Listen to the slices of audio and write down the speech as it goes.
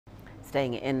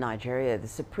Staying in Nigeria, the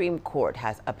Supreme Court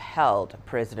has upheld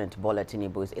President Bola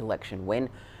Tinubu's election win.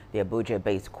 The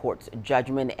Abuja-based court's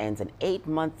judgment ends an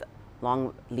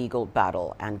 8-month-long legal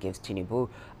battle and gives Tinubu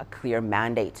a clear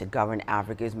mandate to govern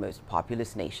Africa's most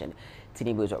populous nation.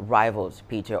 Tinubu's rivals,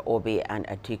 Peter Obi and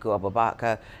Atiku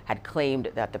Abubakar, had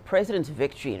claimed that the president's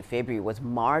victory in February was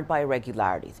marred by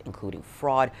irregularities, including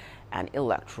fraud and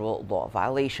electoral law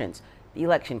violations. The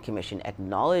Election Commission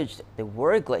acknowledged there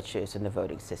were glitches in the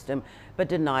voting system, but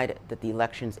denied that the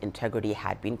election's integrity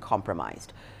had been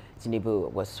compromised. Tinubu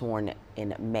was sworn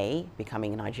in May,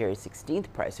 becoming Nigeria's 16th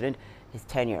president. His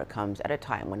tenure comes at a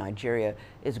time when Nigeria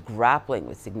is grappling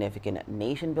with significant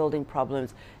nation-building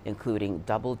problems, including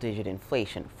double-digit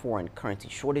inflation, foreign currency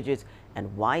shortages,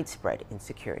 and widespread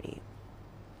insecurity.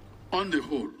 On the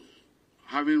whole,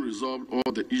 having resolved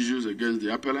all the issues against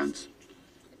the appellants,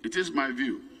 it is my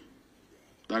view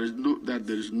that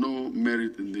there is no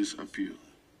merit in this appeal,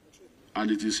 and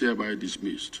it is hereby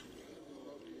dismissed.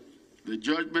 The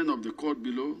judgment of the court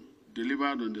below,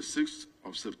 delivered on the 6th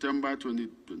of September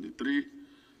 2023,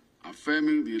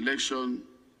 affirming the election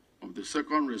of the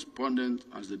second respondent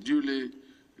as the duly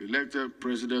elected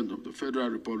President of the Federal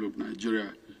Republic of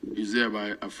Nigeria, is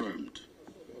hereby affirmed.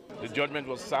 The judgment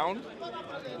was sound.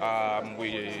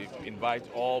 We invite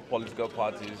all political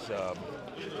parties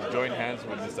to join hands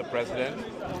with Mr. President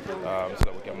so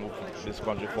that we can move this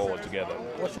country forward together.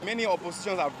 Many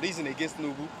oppositions have risen against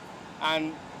Tinubu,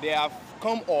 and they have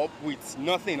come up with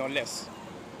nothing or less.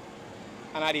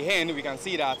 And at the end, we can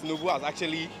see that Tinubu has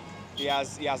actually, he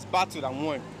has battled and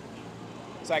won.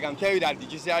 So I can tell you that the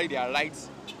judiciary, they are right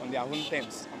on their own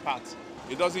terms and path.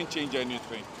 It doesn't change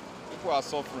anything. People are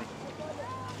suffering.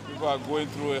 People are going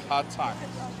through a hard time,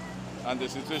 and the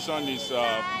situation is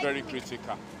very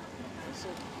critical. So,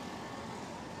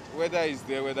 whether it's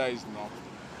there, whether it's not,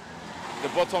 the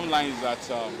bottom line is that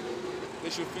they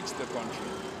should fix the country.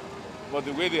 But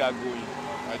the way they are going,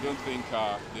 I don't think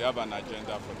they have an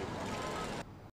agenda for the country.